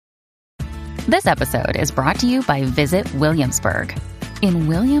This episode is brought to you by Visit Williamsburg. In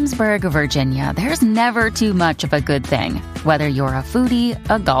Williamsburg, Virginia, there's never too much of a good thing. Whether you're a foodie,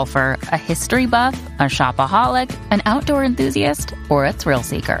 a golfer, a history buff, a shopaholic, an outdoor enthusiast, or a thrill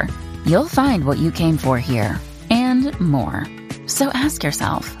seeker, you'll find what you came for here and more. So ask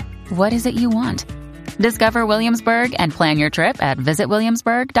yourself, what is it you want? Discover Williamsburg and plan your trip at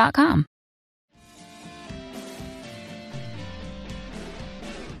visitwilliamsburg.com.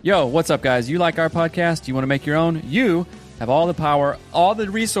 Yo, what's up, guys? You like our podcast? You want to make your own? You have all the power, all the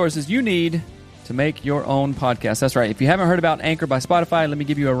resources you need to make your own podcast. That's right. If you haven't heard about Anchor by Spotify, let me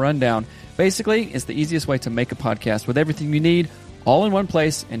give you a rundown. Basically, it's the easiest way to make a podcast with everything you need all in one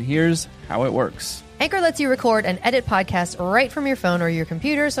place, and here's how it works. Anchor lets you record and edit podcasts right from your phone or your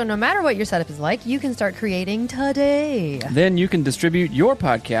computer, so no matter what your setup is like, you can start creating today. Then you can distribute your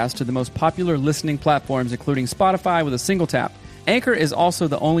podcast to the most popular listening platforms, including Spotify, with a single tap. Anchor is also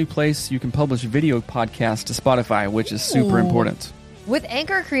the only place you can publish video podcasts to Spotify, which is super important. With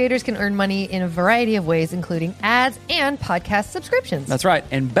Anchor, creators can earn money in a variety of ways, including ads and podcast subscriptions. That's right.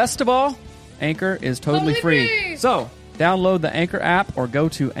 And best of all, Anchor is totally free. So download the Anchor app or go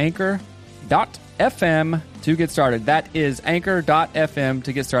to anchor.fm to get started. That is anchor.fm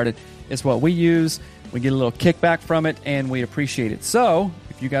to get started. It's what we use. We get a little kickback from it, and we appreciate it. So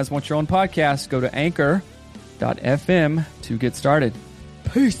if you guys want your own podcast, go to anchor.fm to get started.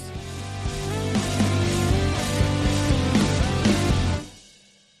 Peace.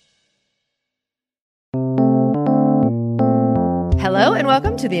 Hello and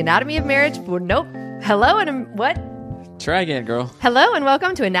welcome to the Anatomy of Marriage. Hello and what? Try again, girl. Hello and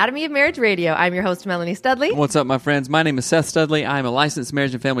welcome to Anatomy of Marriage Radio. I'm your host, Melanie Studley. What's up, my friends? My name is Seth Studley. I'm a licensed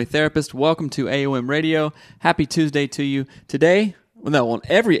marriage and family therapist. Welcome to AOM Radio. Happy Tuesday to you. Today, on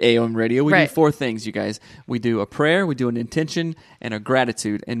every AOM Radio, we do four things, you guys. We do a prayer, we do an intention, and a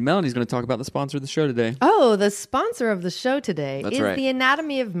gratitude. And Melanie's going to talk about the sponsor of the show today. Oh, the sponsor of the show today That's is right. the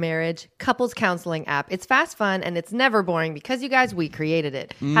Anatomy of Marriage couples counseling app. It's fast, fun, and it's never boring because you guys, we created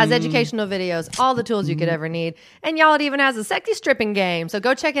it. Has educational videos, all the tools you could ever need. And y'all, it even has a sexy stripping game. So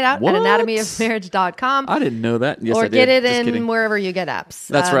go check it out at anatomyofmarriage.com. I didn't know that. Yes, or I did. get it Just in kidding. wherever you get apps.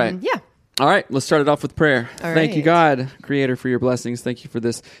 That's right. Yeah. All right, let's start it off with prayer. Thank you, God, Creator, for your blessings. Thank you for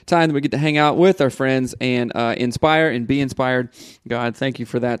this time that we get to hang out with our friends and inspire and be inspired. God, thank you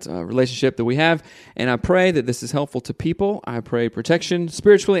for that relationship that we have. And I pray that this is helpful to people. I pray protection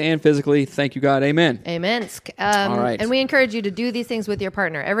spiritually and physically. Thank you, God. Amen. Amen. All right. And we encourage you to do these things with your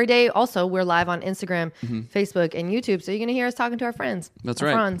partner every day. Also, we're live on Instagram, Facebook, and YouTube. So you're going to hear us talking to our friends. That's our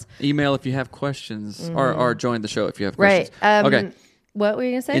right. Friends. Email if you have questions or join the show if you have questions. Right. Okay. What were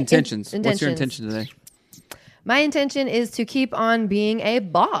you going to say? Intentions. What's your intention today? My intention is to keep on being a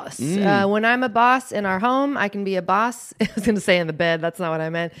boss. When I'm a boss in our home, I can be a boss. I was going to say in the bed. That's not what I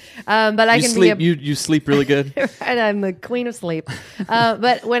meant. But I can sleep, be you sleep really good. Right, I'm the queen of sleep.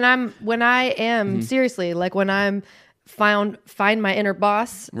 But when I am seriously, like when I'm find my inner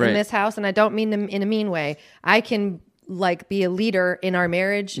boss in this house, and I don't mean them in a mean way, I can like be a leader in our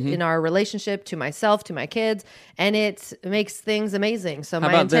marriage, in our relationship, to myself, to my kids, and it makes things amazing. So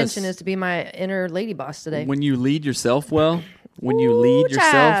my intention is to be my inner lady boss today. When you lead yourself well, when you lead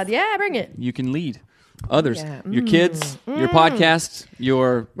yourself, yeah, bring it. You can lead others, your kids, your podcast,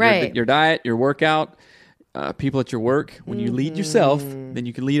 your diet, your workout, people at your work. When you lead yourself, then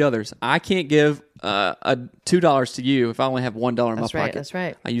you can lead others. I can't give $2 to you if I only have $1 in my pocket. That's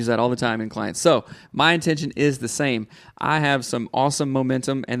right. I use that all the time in clients. So my intention is the same. I have some awesome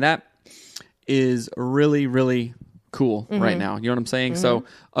momentum, and that is really, really cool right now. You know what I'm saying? So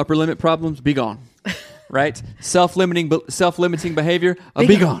upper limit problems, be gone. Right? Self-limiting behavior,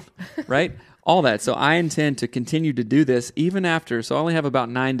 be gone. Right? All that. So I intend to continue to do this even after. So I only have about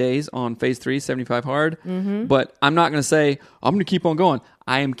 9 days on phase 3, 75 hard. But I'm not going to say, I'm going to keep on going.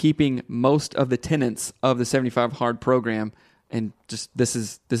 I am keeping most of the tenets of the 75 hard program. And just this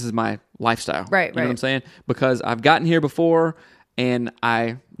is my lifestyle. Right. You know what I'm saying? Because I've gotten here before and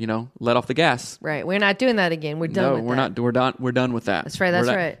I, let off the gas. Right. We're not doing that again. We're done with that. No, we're done with that. That's right. That's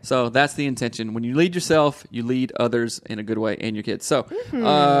right. So that's the intention. When you lead yourself, you lead others in a good way and your kids. So,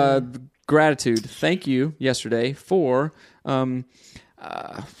 gratitude. Thank you yesterday for doing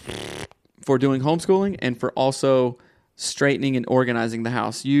homeschooling and for also straightening and organizing the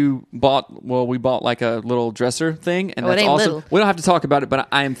house. We bought like a little dresser thing, and that's awesome. Little. We don't have to talk about it, but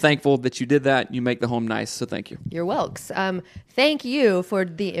I am thankful that you did that. You make the home nice, so thank you. You're welcome. Thank you for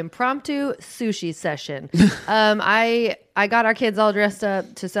the impromptu sushi session. I I got our kids all dressed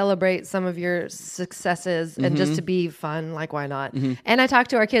up to celebrate some of your successes and just to be fun. Like, why not? And I talked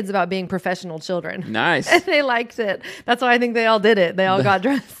to our kids about being professional children. Nice. And they liked it. That's why I think they all did it. They all got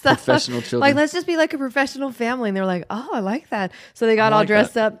dressed up. Professional children. Like, let's just be like a professional family. And they were like, oh, I like that. So they got all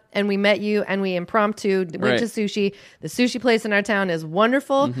dressed up and we met you and we impromptu went to sushi. The sushi place in our town is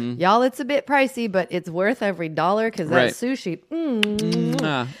wonderful. Y'all, it's a bit pricey, but it's worth every dollar because that sushi.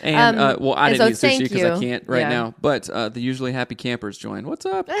 Well, I didn't eat sushi because I can't right Yeah. now. But the Usually Happy Campers joined. What's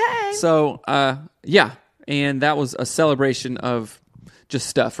up? Hey. So, yeah. And that was a celebration of just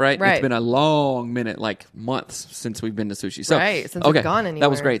stuff, right? Right. It's been a long minute, like months since we've been to sushi. So, Right, since we've gone anywhere. That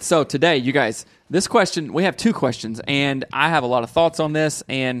was great. So today, you guys, this question, we have 2 questions, and I have a lot of thoughts on this,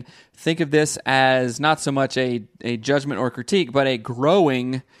 and think of this as not so much a judgment or critique, but a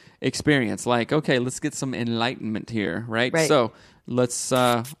growing experience. Like, okay, let's get some enlightenment here, right? Right. So let's,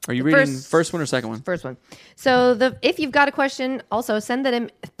 are you reading first one or second one? First one. So if you've got a question, also send them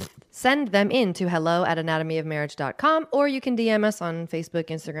in to hello@anatomyofmarriage.com, or you can DM us on Facebook,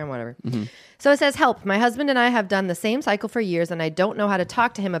 Instagram, whatever. So it says, help. My husband and I have done the same cycle for years, and I don't know how to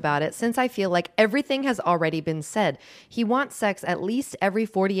talk to him about it since I feel like everything has already been said. He wants sex at least every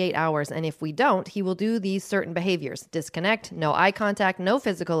 48 hours, and if we don't, he will do these certain behaviors. Disconnect, no eye contact, no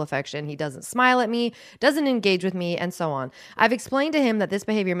physical affection. He doesn't smile at me, doesn't engage with me, and so on. I've explained to him that this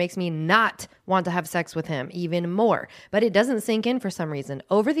behavior makes me not want to have sex with him even more, but it doesn't sink in for some reason.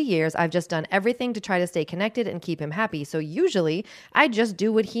 Over the years, I've just done everything to try to stay connected and keep him happy. So usually I just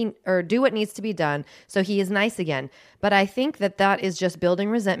do what needs to be done so he is nice again. But I think that is just building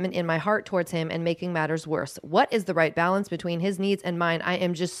resentment in my heart towards him and making matters worse. What is the right balance between his needs and mine? I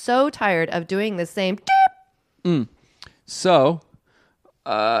am just so tired of doing the same. So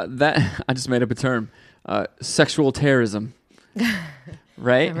that I just made up a term, sexual terrorism,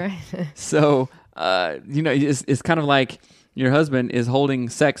 right? Right. So it's kind of like your husband is holding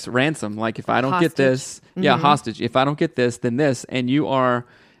sex ransom. Like, if I don't get this, hostage. If I don't get this, then this, and you are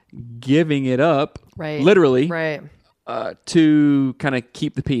giving it up, literally, to kind of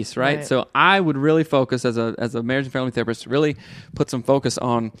keep the peace, right? So I would really focus as a marriage and family therapist, really put some focus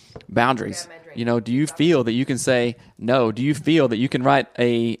on boundaries. Do you feel that you can say no? Do you feel that you can write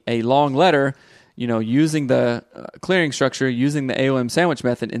a long letter, using the clearing structure, using the AOM sandwich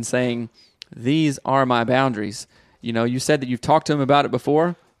method, and saying, these are my boundaries. You said that you've talked to him about it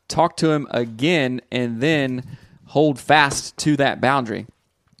before. Talk to him again, and then hold fast to that boundary.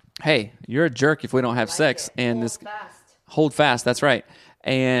 Hey, you're a jerk if we don't have sex. And hold fast. That's right.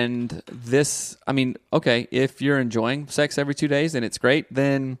 And this, okay, if you're enjoying sex every 2 days and it's great,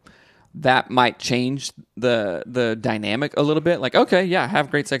 then that might change the dynamic a little bit. Like, okay, yeah, have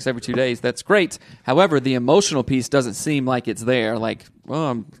great sex every 2 days. That's great. However, the emotional piece doesn't seem like it's there. Like,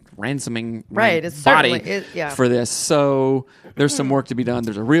 I'm ransoming my body for this. So there's some work to be done.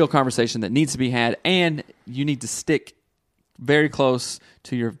 There's a real conversation that needs to be had, and you need to stick very close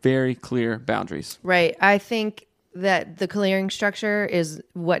to your very clear boundaries. Right. I think that the clearing structure is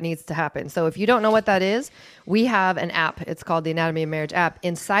what needs to happen. So if you don't know what that is, we have an app. It's called the Anatomy of Marriage app.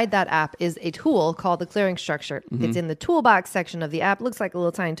 Inside that app is a tool called the clearing structure. It's in the toolbox section of the app. Looks like a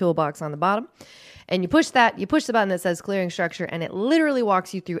little tiny toolbox on the bottom. And you push the button that says clearing structure, and it literally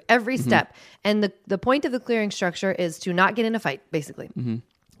walks you through every step. And the point of the clearing structure is to not get in a fight, basically.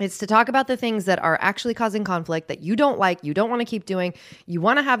 It's to talk about the things that are actually causing conflict that you don't like, you don't want to keep doing, you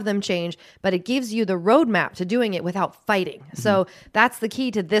want to have them change, but it gives you the roadmap to doing it without fighting. So that's the key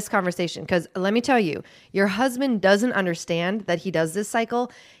to this conversation, because let me tell you, your husband doesn't understand that he does this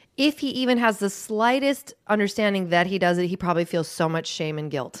cycle. If he even has the slightest understanding that he does it, he probably feels so much shame and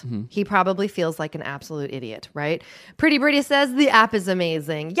guilt. He probably feels like an absolute idiot, right? Pretty Britty says the app is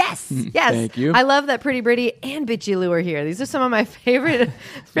amazing. Yes, yes. Thank you. I love that Pretty Britty and Bitchy Lou are here. These are some of my favorite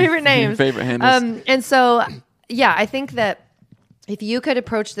names. Favorite handles. And so, yeah, I think that if you could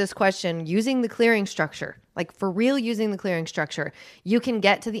approach this question using the clearing structure, like for real using the clearing structure, you can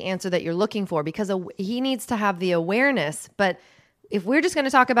get to the answer that you're looking for, because he needs to have the awareness, but if we're just going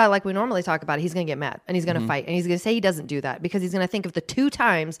to talk about it like we normally talk about it, he's going to get mad and he's going to fight and he's going to say he doesn't do that because he's going to think of the 2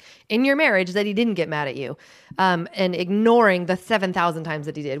 times in your marriage that he didn't get mad at you, and ignoring the 7,000 times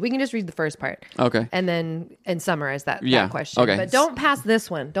that he did. We can just read the first part. Okay. And summarize that question. Okay. But don't pass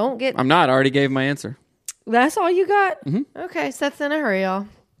this one. Don't get... I'm not. I already gave my answer. That's all you got? Okay. Seth's in a hurry, y'all.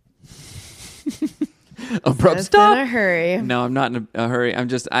 Abrupt stop. In a hurry. No, I'm not in a hurry.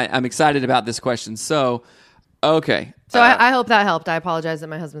 I'm excited about this question. So, okay. So I hope that helped. I apologize that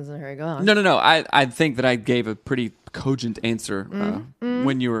my husband's in a hurry. Go on. No. I think that I gave a pretty cogent answer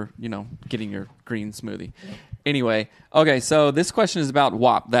when you were, getting your green smoothie. Anyway, okay, so this question is about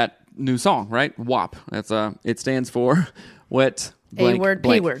WAP, that new song, right? WAP. That's it stands for wet blank, A word,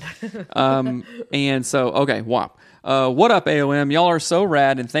 blank. P word. And so, okay, WAP. What up, AOM? Y'all are so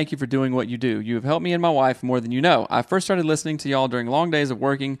rad, and thank you for doing what you do. You have helped me and my wife more than you know. I first started listening to y'all during long days of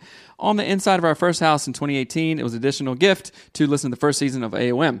working on the inside of our first house in 2018. It was an additional gift to listen to the first season of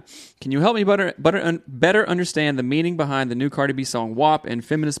AOM. Can you help me better understand the meaning behind the new Cardi B song WAP and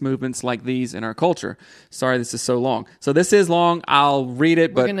feminist movements like these in our culture? Sorry, this is so long. So this is long. I'll read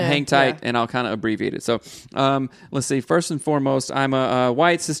it, but hang tight, and I'll kind of abbreviate it. So let's see. First and foremost, I'm a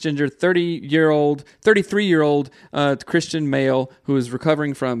white, cisgender, 33-year-old Christian male who is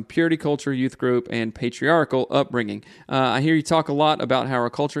recovering from purity culture, youth group, and patriarchal upbringing. I hear you talk a lot about how our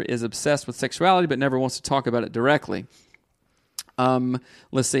culture is obsessed with sexuality but never wants to talk about it directly.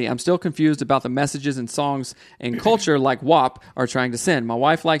 Let's see. I'm still confused about the messages and songs and culture like WAP are trying to send. My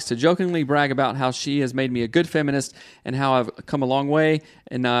wife likes to jokingly brag about how she has made me a good feminist and how I've come a long way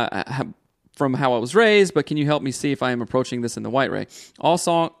and from how I was raised, but can you help me see if I am approaching this in the right way?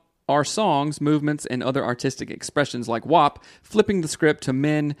 Are songs, movements, and other artistic expressions like WAP flipping the script to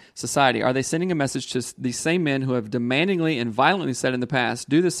men society? Are they sending a message to these same men who have demandingly and violently said in the past,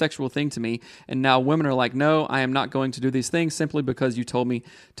 do this sexual thing to me, and now women are like, no, I am not going to do these things simply because you told me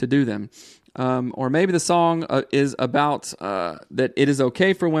to do them? Or maybe the song is about that it is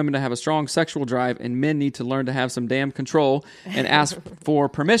okay for women to have a strong sexual drive and men need to learn to have some damn control and ask for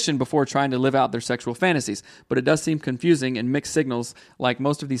permission before trying to live out their sexual fantasies. But it does seem confusing and mixed signals, like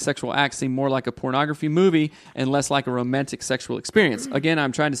most of these sexual acts seem more like a pornography movie and less like a romantic sexual experience. Again,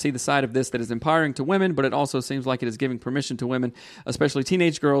 I'm trying to see the side of this that is empowering to women, but it also seems like it is giving permission to women, especially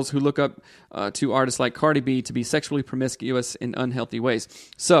teenage girls who look up to artists like Cardi B to be sexually promiscuous in unhealthy ways.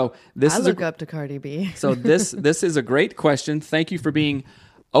 So this is up to Cardi B. So this is a great question. Thank you for being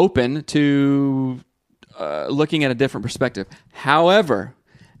open to looking at a different perspective. However,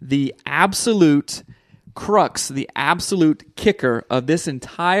 the absolute crux, the absolute kicker of this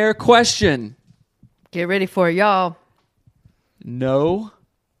entire question. Get ready for it, y'all. No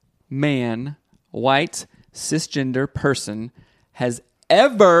man, white, cisgender person has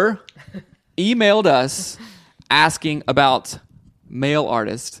ever emailed us asking about male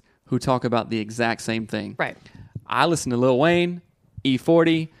artists who talk about the exact same thing. Right. I listen to Lil Wayne,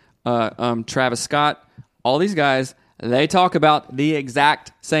 E40, Travis Scott, all these guys. They talk about the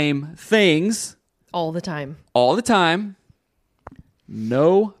exact same things. All the time. All the time.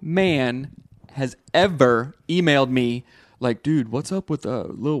 No man has ever emailed me like, dude, what's up with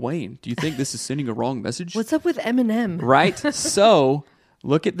Lil Wayne? Do you think this is sending a wrong message? What's up with Eminem? Right? So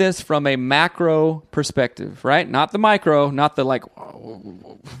look at this from a macro perspective, right? Not the micro, not the like,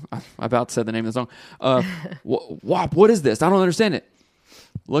 I about said the name of the song. WAP, what is this? I don't understand it.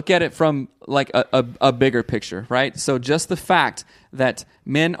 Look at it from like a bigger picture, right? So just the fact that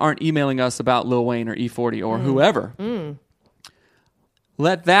men aren't emailing us about Lil Wayne or E40 or whoever,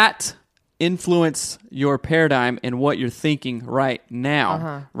 let that influence your paradigm and what you're thinking right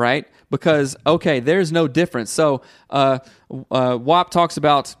now, right? Because, okay, there's no difference. So WAP talks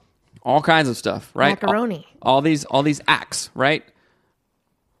about all kinds of stuff, right? Macaroni. All these acts, right?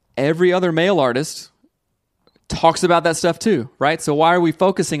 Every other male artist talks about that stuff too, right? So why are we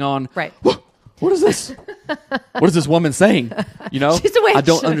focusing on, right? What is this? What is this woman saying? You know, She's a witch. I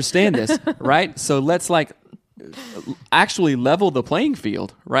don't understand this, right? So let's like actually level the playing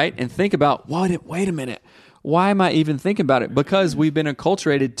field, right? And think about, wait a minute. Why am I even thinking about it? Because we've been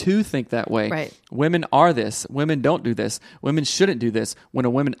acculturated to think that way. Right. Women are this. Women don't do this. Women shouldn't do this. When a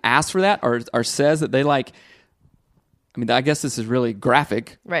woman asks for that or says that they like, I mean, I guess this is really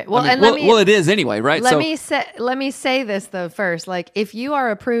graphic. Right. Well, I mean, well, it is anyway, right? Let me say this though first. Like, if you are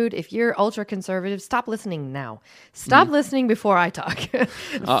a prude, if you're ultra conservative, stop listening now. Stop listening before I talk.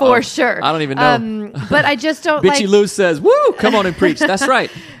 For sure. I don't even know. But I just don't. Bitchy Lou says, "Woo! Come on and preach." That's right.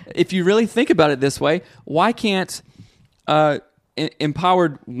 If you really think about it this way, why can't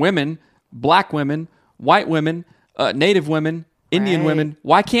empowered women, black women, white women, Native women, Indian women,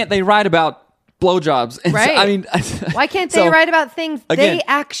 why can't they write about blowjobs? Right. So, I mean, why can't they write about things again, they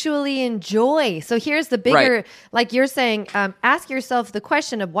actually enjoy? So here's the bigger, like you're saying, ask yourself the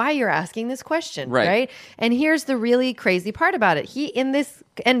question of why you're asking this question, right? And here's the really crazy part about it.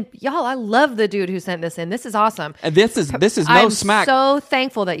 And y'all, I love the dude who sent this in. This is awesome. And this is no I'm smack. So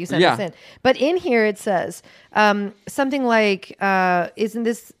thankful that you sent this in. But in here it says something like, isn't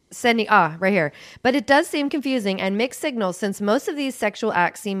this sending right here, but it does seem confusing and mixed signals since most of these sexual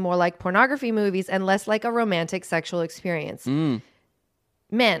acts seem more like pornography movies and less like a romantic sexual experience.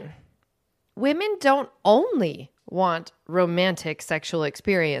 Men, women don't only want romantic sexual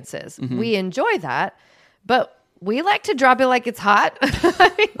experiences. We enjoy that, but we like to drop it like it's hot.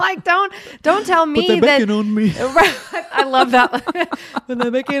 I mean, like, don't tell me Put that bacon on me. Right, I love that. Put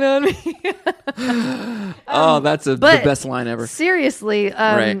that bacon on me. That's the best line ever. Seriously,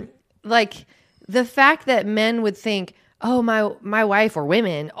 Right. like the fact that men would think, oh, my wife or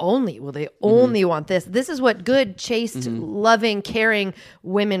women only want this. This is what good, chaste, loving, caring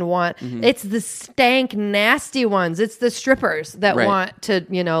women want. It's the stank, nasty ones. It's the strippers that want to,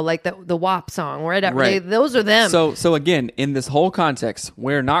 like the WAP song or whatever. Right. Those are them. So again, in this whole context,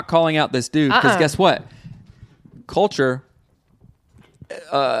 we're not calling out this dude because guess what? Culture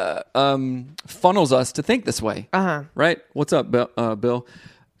funnels us to think this way. Right? What's up, Bill?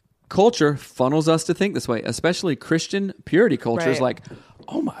 Culture funnels us to think this way, especially Christian purity culture is like,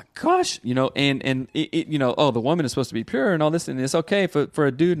 oh my gosh, and it, the woman is supposed to be pure and all this, and it's okay for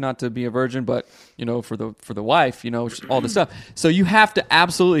a dude not to be a virgin, but for the wife, all this stuff. So you have to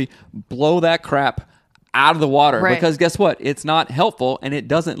absolutely blow that crap out of the water because guess what? It's not helpful and it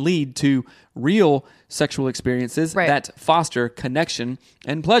doesn't lead to real sexual experiences that foster connection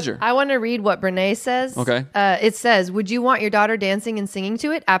and pleasure. I want to read what Brene says. Okay. It says, would you want your daughter dancing and singing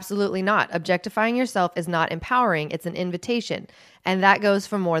to it? Absolutely not. Objectifying yourself is not empowering. It's an invitation. And that goes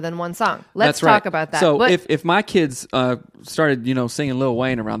for more than one song. Let's talk about that. So if my kids started, singing Lil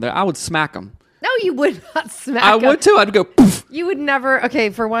Wayne around there, I would smack them. No, you would not smack I would too. I'd go poof. You would never.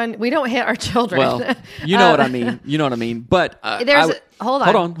 Okay, for one, we don't hit our children. Well, you know what I mean. You know what I mean. But hold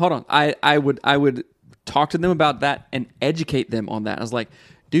on. I would talk to them about that and educate them on that. I was like,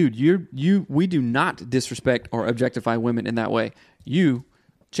 dude, we do not disrespect or objectify women in that way. You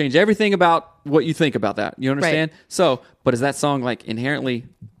change everything about what you think about that. You understand? Right. So, but is that song like inherently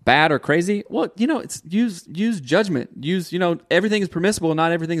bad or crazy? Well, it's use judgment. Use, everything is permissible,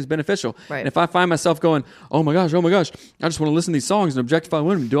 not everything is beneficial. Right. And if I find myself going, oh my gosh, I just want to listen to these songs and objectify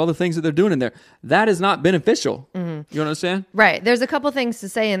women, do all the things that they're doing in there, that is not beneficial. You understand? Right. There's a couple things to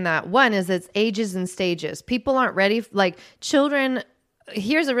say in that. One is it's ages and stages. People aren't ready. Like children,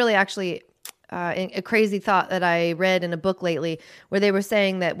 here's a really actually a crazy thought that I read in a book lately where they were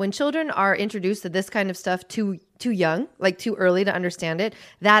saying that when children are introduced to this kind of stuff too young, like too early to understand it,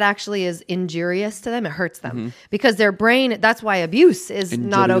 that actually is injurious to them. It hurts them because their brain, that's why abuse is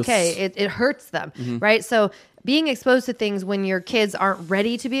not okay. It hurts them, right? So being exposed to things when your kids aren't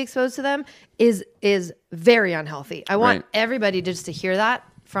ready to be exposed to them is very unhealthy. I want everybody just to hear that.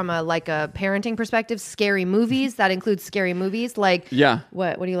 From a parenting perspective, scary movies, that includes scary movies. What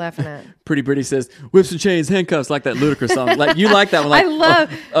are you laughing at? Pretty Pretty says, whips and chains, handcuffs, like that Ludacris song. Like, you like that one. Like, I love...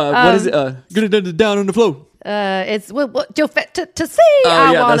 what is it? Get it down on the floor. It's what you're fit to see.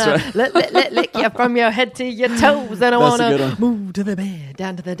 I wanna lick you from your head to your toes, and I wanna move to the bed,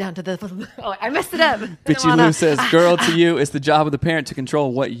 down to the. Oh, I messed it up. Bitchy Lou says, "Girl, to you, it's the job of the parent to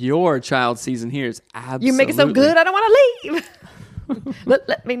control what your child sees and hears." Absolutely. You make it so good, I don't want to leave.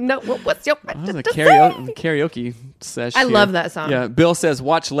 Let me know what's your karaoke session. I love that song. Yeah, Bill says,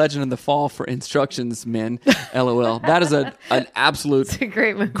 "Watch Legend of the Fall for instructions, men." LOL. That is an absolute it's a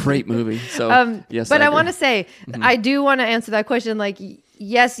great movie. So yes, but I want to say, I do want to answer that question. Like,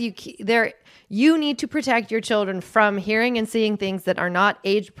 yes, you need to protect your children from hearing and seeing things that are not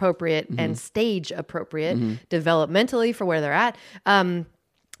age appropriate and stage appropriate developmentally for where they're at.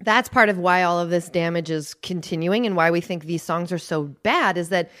 That's part of why all of this damage is continuing and why we think these songs are so bad is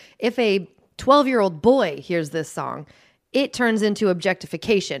that if a 12-year-old boy hears this song, it turns into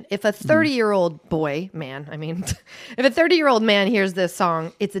objectification. If a 30-year-old if a 30-year-old man hears this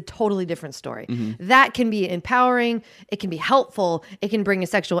song, it's a totally different story. That can be empowering. It can be helpful. It can bring a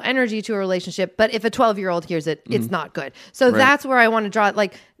sexual energy to a relationship. But if a 12-year-old hears it, it's not good. So that's where I want to draw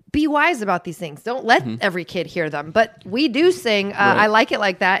be wise about these things. Don't let every kid hear them. But we do sing I Like It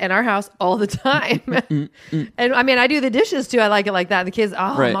Like That in our house all the time. And I mean, I do the dishes too. I like it like that. The kids,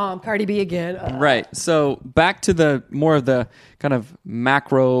 Mom, Cardi B again. Right. So back to the more of the kind of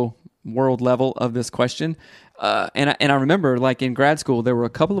macro world level of this question. And I remember in grad school, there were a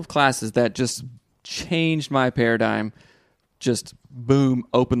couple of classes that just changed my paradigm. Just boom,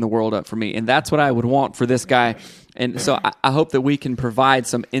 opened the world up for me. And that's what I would want for this guy. And so I hope that we can provide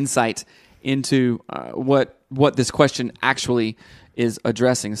some insight into what this question actually is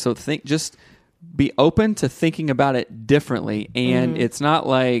addressing. So just be open to thinking about it differently. And it's not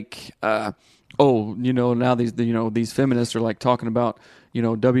like, now these feminists are talking about,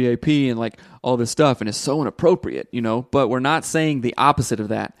 WAP and all this stuff, and it's so inappropriate, but we're not saying the opposite of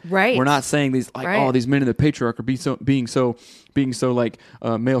that. Right. We're not saying these these men in the patriarch are being so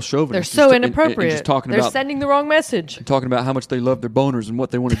male chauvinist. They're so inappropriate. And just talking They're sending the wrong message. Talking about how much they love their boners and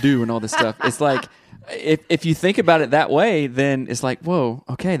what they want to do and all this stuff. It's like, if you think about it that way, then it's like, whoa,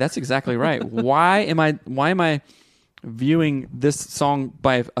 okay, that's exactly right. Why am I viewing this song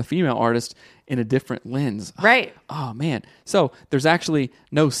by a female artist in a different lens. Right. Oh man. So there's actually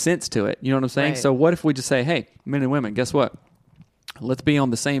no sense to it. You know what I'm saying? Right. So what if we just say, hey, men and women, guess what? Let's be on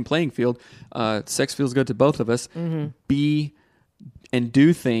the same playing field. Sex feels good to both of us. Be and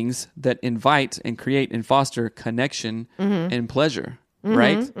do things that invite and create and foster connection and pleasure.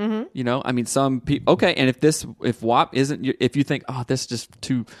 Right? You know, I mean, some people, okay. And if WAP isn't, if you think, oh, this is just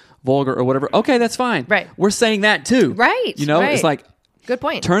too vulgar or whatever, okay, that's fine. Right. We're saying that too. Right. You know, right. it's like, good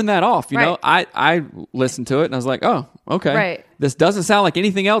point. turn that off. You Right. know, I listened to it and I was like, oh, okay. Right. This doesn't sound like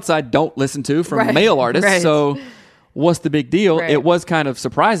anything else I don't listen to from Right. male artists. Right. So what's the big deal? Right. It was kind of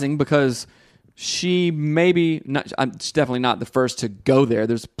surprising because she's definitely not the first to go there.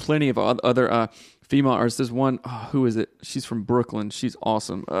 There's plenty of other female artists. There's one, who is it? She's from Brooklyn. She's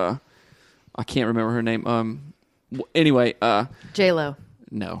awesome. I can't remember her name. Anyway, J-Lo.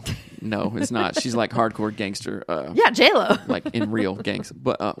 No, it's not. She's like hardcore gangster. Yeah, J-Lo. Like in real gangs.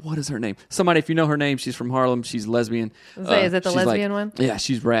 But what is her name? Somebody, if you know her name, she's from Harlem. She's lesbian. Say, is it the she's lesbian one? Yeah,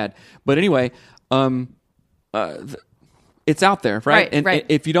 she's rad. But anyway, it's out there, right? Right, And right.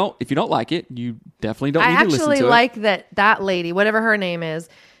 if you don't like it, you definitely don't I need to listen to actually it. like that lady, whatever her name is,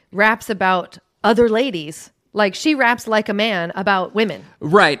 raps about other ladies. Like she raps like a man about women.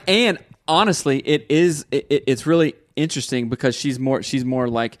 Right. And honestly, it's really interesting because she's more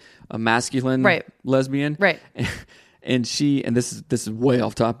like a masculine Right. lesbian. Right. And this is way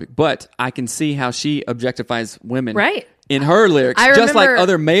off topic, but I can see how she objectifies women. Right. In her lyrics, I just like remember-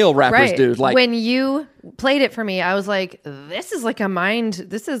 other male rappers Right. do. Like when you played it for me, I was like, this is like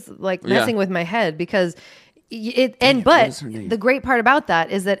this is like messing with my head because what is her name? the great part about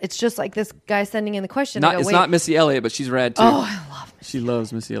that is that it's just like this guy sending in the question. I go, it's wait, not Missy Elliott, but she's rad too. Oh, I love She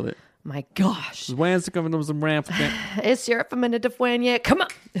loves Missy Elliott. my gosh. When's it coming? Some ramp. It's your minute to Fuenya. Come on.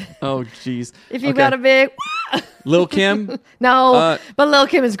 Oh, jeez. If you got a big Lil Kim. No, but Lil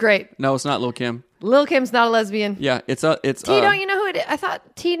Kim is great. No, it's not Lil Kim. Lil Kim's not a lesbian. Yeah, it's T, don't you know who it is? I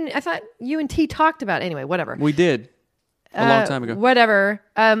thought you and T talked about it. Anyway, whatever. We did a long time ago. Whatever.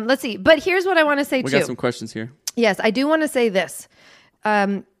 Let's see. But here's what I want to say We too. got some questions here. Yes, I do want to say this.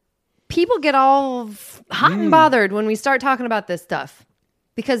 People get all hot and bothered when we start talking about this stuff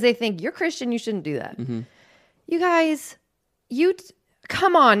because they think you're Christian, you shouldn't do that. You guys,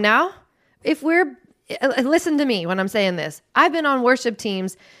 come on now. If we're listen to me when I'm saying this. I've been on worship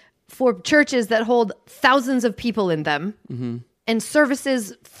teams for churches that hold thousands of people in them and 5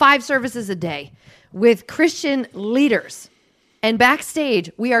 services a day with Christian leaders. And backstage,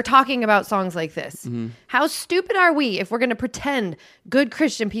 we are talking about songs like this. How stupid are we if we're going to pretend good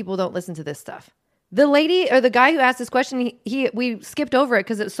Christian people don't listen to this stuff? The lady or the guy who asked this question, we skipped over it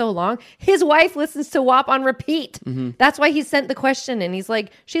because it's so long. His wife listens to WAP on repeat. That's why he sent the question. And he's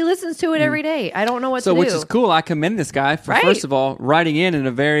like, she listens to it every day. I don't know what to do. Which is cool. I commend this guy for, first of all, writing in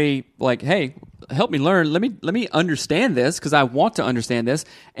a very like, hey, help me learn. Let me understand this because I want to understand this.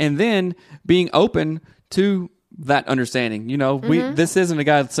 And then being open to that understanding. You know, this isn't a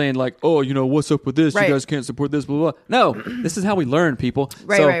guy that's saying like, oh, you know, what's up with this? Right. You guys can't support this, blah, blah, blah. No, this is how we learn, people.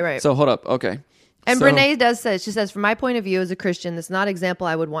 Right. So hold up. Okay. And So- Brene does say, she says, from my point of view as a Christian, that's not an example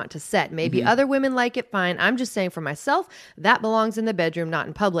I would want to set. Maybe other women like it, fine. I'm just saying for myself, that belongs in the bedroom, not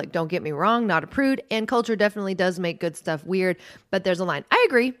in public. Don't get me wrong, not a prude. And culture definitely does make good stuff weird, but there's a line. I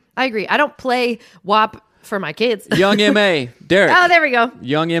agree. I don't play WAP for my kids. Young M.A. Derek. Oh, there we go.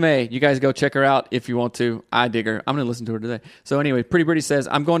 Young M.A. You guys go check her out if you want to. I dig her. I'm going to listen to her today. So anyway, Pretty Birdie says,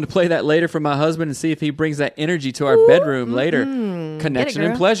 I'm going to play that later for my husband and see if he brings that energy to our bedroom later. Connection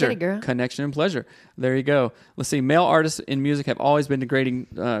and girl. pleasure. Get it, girl. Connection and pleasure. There you go. Let's see. Male artists in music have always been degrading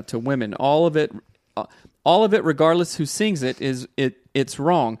to women. All of it, regardless who sings it, it's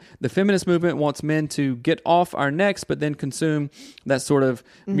wrong. The feminist movement wants men to get off our necks, but then consume that sort of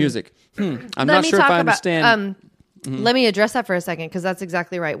music. I'm not sure if I understand. Let me address that for a second because that's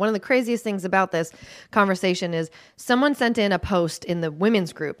exactly right. One of the craziest things about this conversation is someone sent in a post in the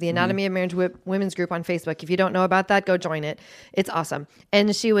women's group, the Anatomy of Marriage women's group on Facebook. If you don't know about that, go join it. It's awesome.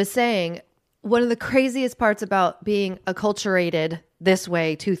 And she was saying one of the craziest parts about being acculturated this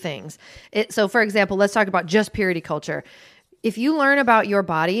way, 2 things. So for example, let's talk about just purity culture. If you learn about your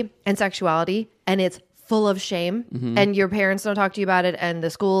body and sexuality and it's full of shame and your parents don't talk to you about it and the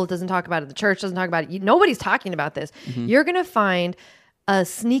school doesn't talk about it, the church doesn't talk about it, nobody's talking about this, you're going to find a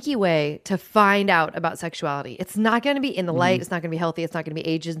sneaky way to find out about sexuality. It's not going to be in the light. It's not going to be healthy. It's not going to be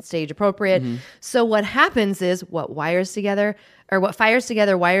age and stage appropriate. So what happens is what fires together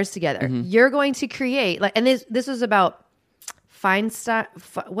wires together. You're going to create and this was about Feinstein.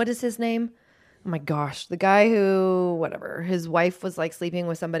 What is his name? Oh my gosh, the guy who, whatever, his wife was like sleeping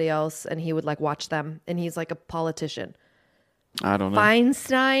with somebody else and he would like watch them, and he's like a politician. I don't know.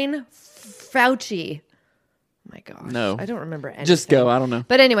 Feinstein, Fauci. Oh my gosh. No. I don't remember anything. Just go. I don't know.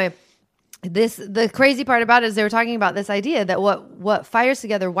 But anyway, the crazy part about it is they were talking about this idea that what fires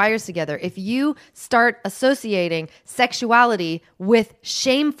together wires together. If you start associating sexuality with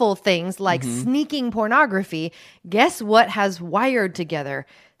shameful things like sneaking pornography, guess what has wired together?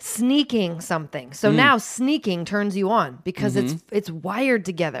 Sneaking something. So now sneaking turns you on because it's wired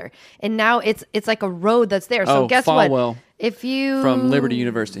together. And now it's like a road that's there. So guess Falwell. what? If you From Liberty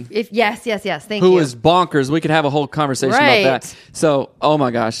University. Yes. Thank Who you. is bonkers. We could have a whole conversation about that. So, oh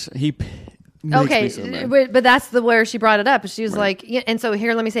my gosh, he makes me so mad. but that's where she brought it up. She was like, yeah, and so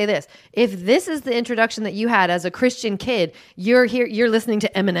here, let me say this: if this is the introduction that you had as a Christian kid, you're listening to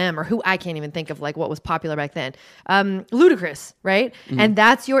Eminem or who I can't even think of like what was popular back then, Ludacris, right? And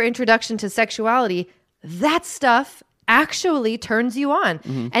that's your introduction to sexuality. That stuff actually turns you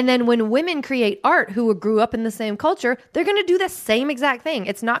on. And then when women create art who grew up in the same culture, they're going to do the same exact thing.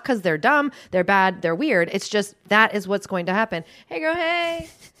 It's not because they're dumb, they're bad, they're weird. It's just that is what's going to happen. Hey, girl, hey.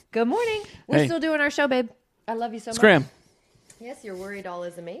 Good morning. We're still doing our show, babe. I love you so much. Scram. Yes, your worried doll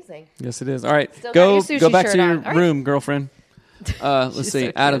is amazing. Yes, it is. All right. Still Go got your sushi back shirt to your on. All right. room, girlfriend. Let's see.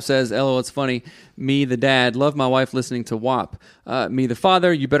 so Adam cute. says, "LOL, it's funny. Me, the dad, love my wife listening to WAP. Me, the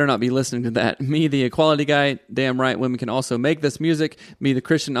father, you better not be listening to that. Me, the equality guy, damn right. Women can also make this music. Me, the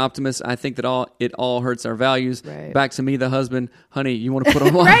Christian optimist, I think that it all hurts our values. Right. Back to me, the husband. Honey, you want to put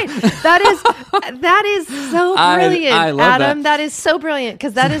on WAP? Right. That is so brilliant, I love Adam. that. That is so brilliant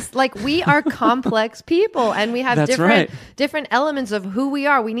because that is like we are complex people and we have That's right. different elements of who we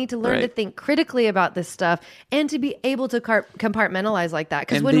are. We need to learn to Right. think critically about this stuff and to be able to compartmentalize like that.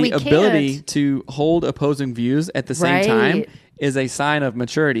 Because And when the we ability can't, to hold opposing views at the same Right. time is a sign of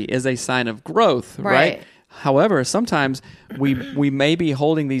maturity, is a sign of growth, right? Right. However, sometimes we may be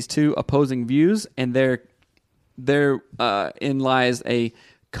holding these two opposing views, and therein lies a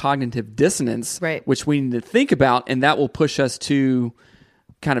cognitive dissonance, Right. which we need to think about, and that will push us to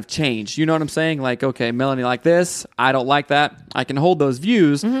kind of change. You know what I'm saying? Like, okay, Melanie like this. I don't like that. I can hold those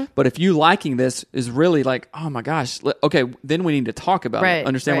views, but if you liking this is really like, oh my gosh, okay, then we need to talk about Right, it.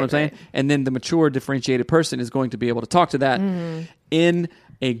 Understand what I'm right, saying? And then the mature, differentiated person is going to be able to talk to that in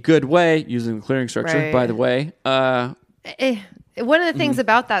a good way, using the clearing structure, Right. by the way. One of the things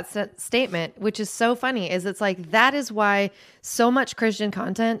about that statement, which is so funny, is it's like that is why so much Christian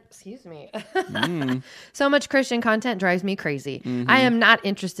content, so much Christian content drives me crazy. I am not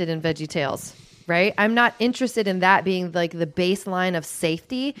interested in VeggieTales, right? I'm not interested in that being like the baseline of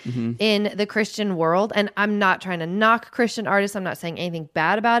safety in the Christian world. And I'm not trying to knock Christian artists. I'm not saying anything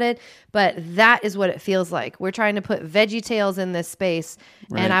bad about it, but that is what it feels like. We're trying to put VeggieTales in this space,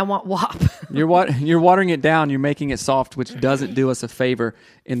 and I want WAP. You're watering it down. You're making it soft, which doesn't do us a favor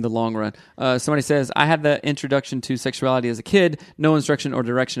in the long run. Somebody says, I had the introduction to sexuality as a kid, no instruction or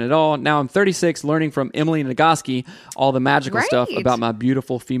direction at all. Now I'm 36, learning from Emily Nagoski all the magical stuff Right. about my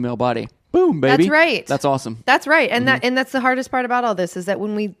beautiful female body. Boom, baby. That's right. That's awesome. That's right. And that's the hardest part about all this is that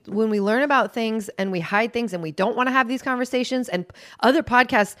when we learn about things and we hide things and we don't want to have these conversations, and other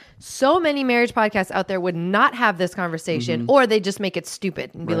podcasts, so many marriage podcasts out there would not have this conversation, or they just make it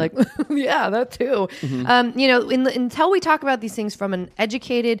stupid and be like, yeah, that too. Until we talk about these things from an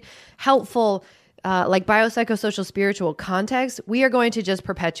educated, helpful, like biopsychosocial spiritual context, we are going to just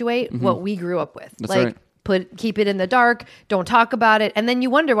perpetuate what we grew up with. That's right. Keep it in the dark, don't talk about it, and then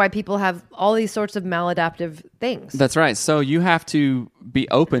you wonder why people have all these sorts of maladaptive things. That's right. So you have to be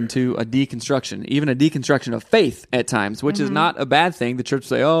open to a deconstruction, even a deconstruction of faith at times, which is not a bad thing. The church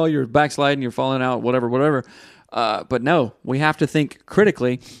will say, oh, you're backsliding, you're falling out, whatever. But no, we have to think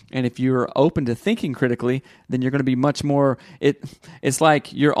critically. And if you're open to thinking critically, then you're going to be much more, it's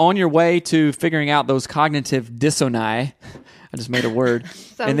like you're on your way to figuring out those cognitive dissonance. I just made a word.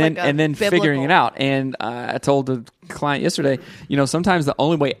 and then biblical. figuring it out. And I told the client yesterday, sometimes the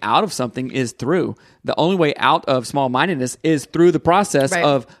only way out of something is through. The only way out of small-mindedness is through the process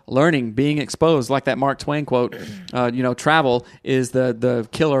of learning, being exposed. Like that Mark Twain quote, travel is the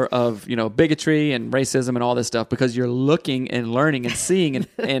killer of, bigotry and racism and all this stuff, because you're looking and learning and seeing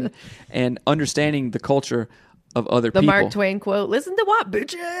and understanding the culture of other people. The Mark Twain quote, listen to what,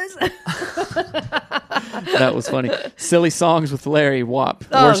 bitches? That was funny. Silly songs with Larry, WAP,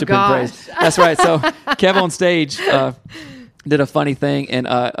 Oh, worship gosh. and praise. That's right. So Kev on stage did a funny thing, and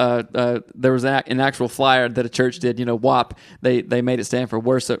there was an actual flyer that a church did. WAP. They made it stand for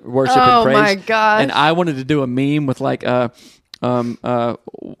worship and praise. Oh my gosh. And I wanted to do a meme with like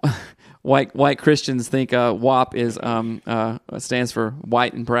white Christians think WAP is stands for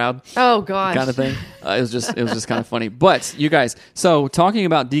white and proud. Oh gosh, kind of thing. It was just kind of funny. But you guys, so talking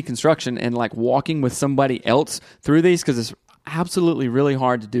about deconstruction and like walking with somebody else through these, because it's absolutely really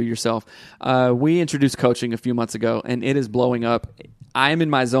hard to do yourself. We introduced coaching a few months ago, and it is blowing up. I am in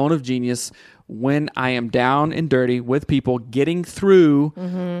my zone of genius when I am down and dirty with people getting through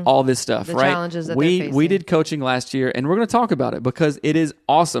all this stuff, the right? Challenges that we did coaching last year, and we're going to talk about it because it is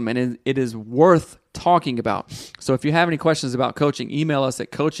awesome and it is worth talking about. So if you have any questions about coaching, email us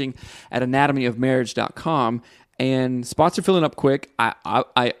at coaching@anatomyofmarriage.com. And spots are filling up quick.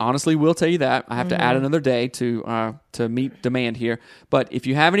 I honestly will tell you that. I have to add another day to meet demand here. But if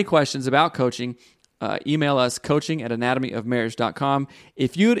you have any questions about coaching, email us coaching@anatomyofmarriage.com.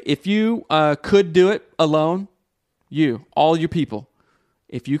 If you could do it alone, all your people,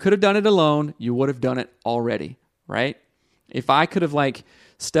 if you could have done it alone, you would have done it already, right? If I could have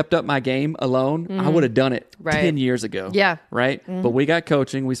stepped up my game alone, I would have done it 10 years ago. Yeah. Right? But we got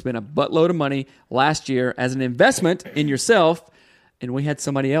coaching. We spent a buttload of money last year as an investment in yourself, and we had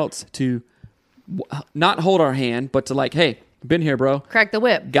somebody else to not hold our hand, but to hey, been here, bro. Crack the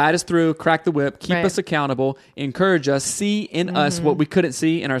whip. Guide us through, crack the whip, keep us accountable, encourage us, see in us what we couldn't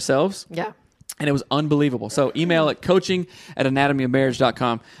see in ourselves. Yeah. And it was unbelievable. So email at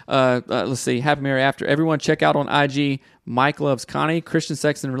coaching@anatomyofmarriage.com. Let's see. Happy Mary After. Everyone check out on IG. Mike loves Connie, Christian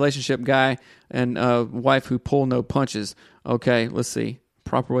sex and relationship guy, and wife who pull no punches. Okay, let's see.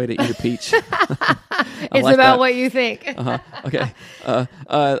 Proper way to eat a peach. It's like about what you think. Okay.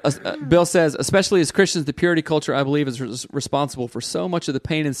 Bill says, especially as Christians, the purity culture, I believe, is responsible for so much of the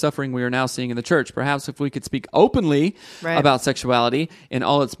pain and suffering we are now seeing in the church. Perhaps if we could speak openly about sexuality in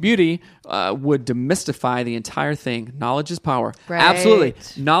all its beauty, would demystify the entire thing. Knowledge is power. Right. Absolutely.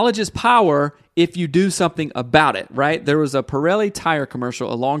 Knowledge is power if you do something about it, right? There was a Pirelli tire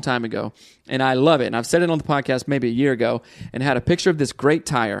commercial a long time ago, and I love it. And I've said it on the podcast maybe a year ago, and had a picture of this great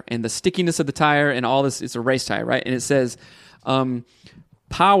tire and the stickiness of the tire and all this. It's a race tire, right? And it says,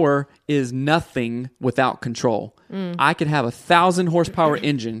 power is nothing without control. I could have 1,000 horsepower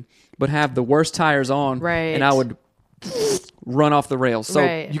engine, but have the worst tires on, and I would run off the rails. So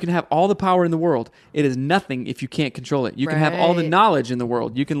you can have all the power in the world. It is nothing if you can't control it. You can have all the knowledge in the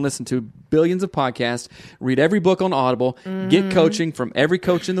world. You can listen to billions of podcasts, read every book on Audible, get coaching from every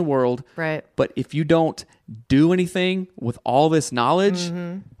coach in the world. Right. But if you don't do anything with all this knowledge,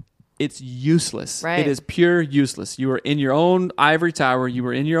 it's useless. Right. It is pure useless. You are in your own ivory tower. You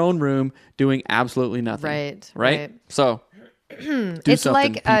are in your own room doing absolutely nothing. Right? So it's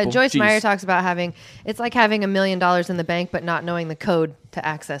like Joyce Meyer talks about having $1 million in the bank, but not knowing the code to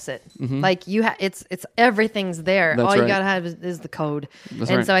access it. Like it's everything's there. That's all you right. gotta have is the code. That's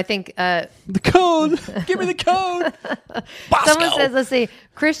and right. so I think the code. Give me the code. Someone says, let's see,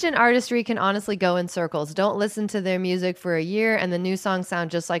 Christian artistry can honestly go in circles. Don't listen to their music for a year, and the new songs sound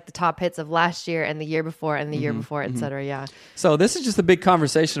just like the top hits of last year and the year before and the year before, etc. Yeah. So this is just a big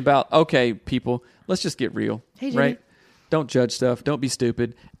conversation about, okay, people, let's just get real. Hey, Jimmy. Right? Don't judge stuff. Don't be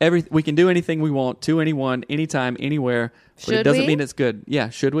stupid. We can do anything we want to anyone, anytime, anywhere. But it doesn't mean it's good. Yeah,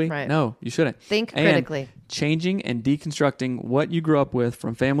 should we? Right. No, you shouldn't. Think And critically. changing and deconstructing what you grew up with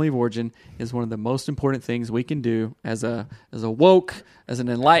from family of origin is one of the most important things we can do as a woke, as an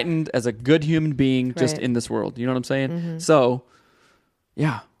enlightened, as a good human being just in this world. You know what I'm saying? So,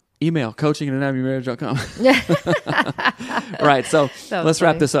 yeah. Email coaching@anatomyofmarriage.com. Right. So let's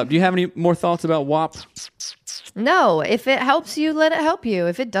wrap this up. Do you have any more thoughts about WAP? No, if it helps you, let it help you.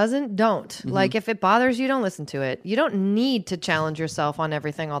 If it doesn't, don't. Like if it bothers you, don't listen to it. You don't need to challenge yourself on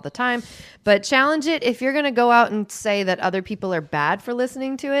everything all the time, but challenge it. If you're going to go out and say that other people are bad for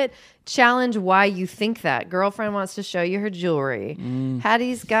listening to it, challenge why you think that. Girlfriend wants to show you her jewelry.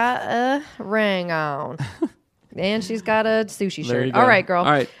 Hattie's got a ring on. And she's got a sushi shirt. All right, girl.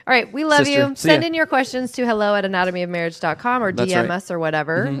 All right. We love Sister, you. Send in your questions to hello@anatomyofmarriage.com or DM us or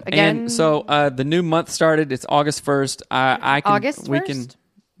whatever. Again. And so the new month started. It's August 1st. August 1st?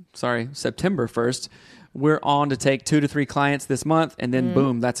 September 1st. We're on to take 2 to 3 clients this month, and then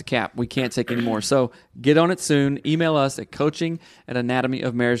boom, that's a cap. We can't take any more. So get on it soon. Email us at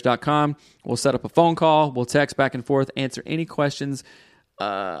coaching@anatomyofmarriage.com. We'll set up a phone call. We'll text back and forth, answer any questions.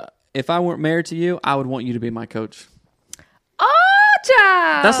 If I weren't married to you, I would want you to be my coach. Oh,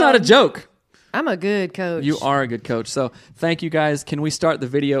 child. That's not a joke. I'm a good coach. You are a good coach. So thank you guys. Can we start the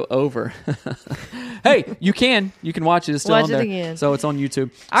video over? Hey, you can. You can watch it. It's still Watch on it there. again. So it's on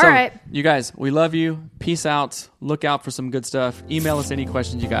YouTube. All right. You guys, we love you. Peace out. Look out for some good stuff. Email us any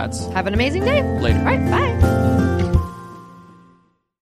questions you got. Have an amazing day. Later. All right. Bye.